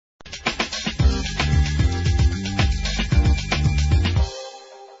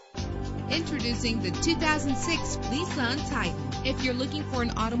Introducing the 2006 Nissan Titan. If you're looking for an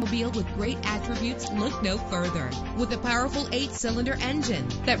automobile with great attributes, look no further. With a powerful 8-cylinder engine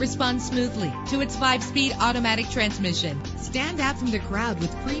that responds smoothly to its 5-speed automatic transmission, stand out from the crowd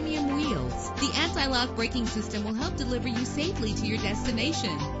with premium wheels. The anti-lock braking system will help deliver you safely to your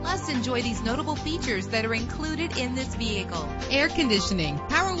destination. Plus, enjoy these notable features that are included in this vehicle: air conditioning,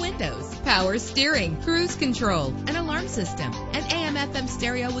 power windows, power steering, cruise control, an alarm system, an AM/FM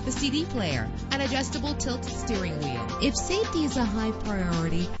stereo with a CD player, an adjustable tilt steering wheel. If safety is a high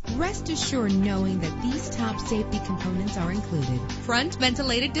priority, rest assured knowing that these top safety components are included: front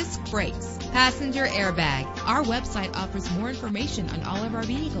ventilated disc brakes, passenger airbag. Our website offers more information on all of our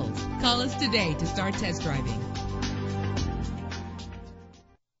vehicles. Call us today to start test driving.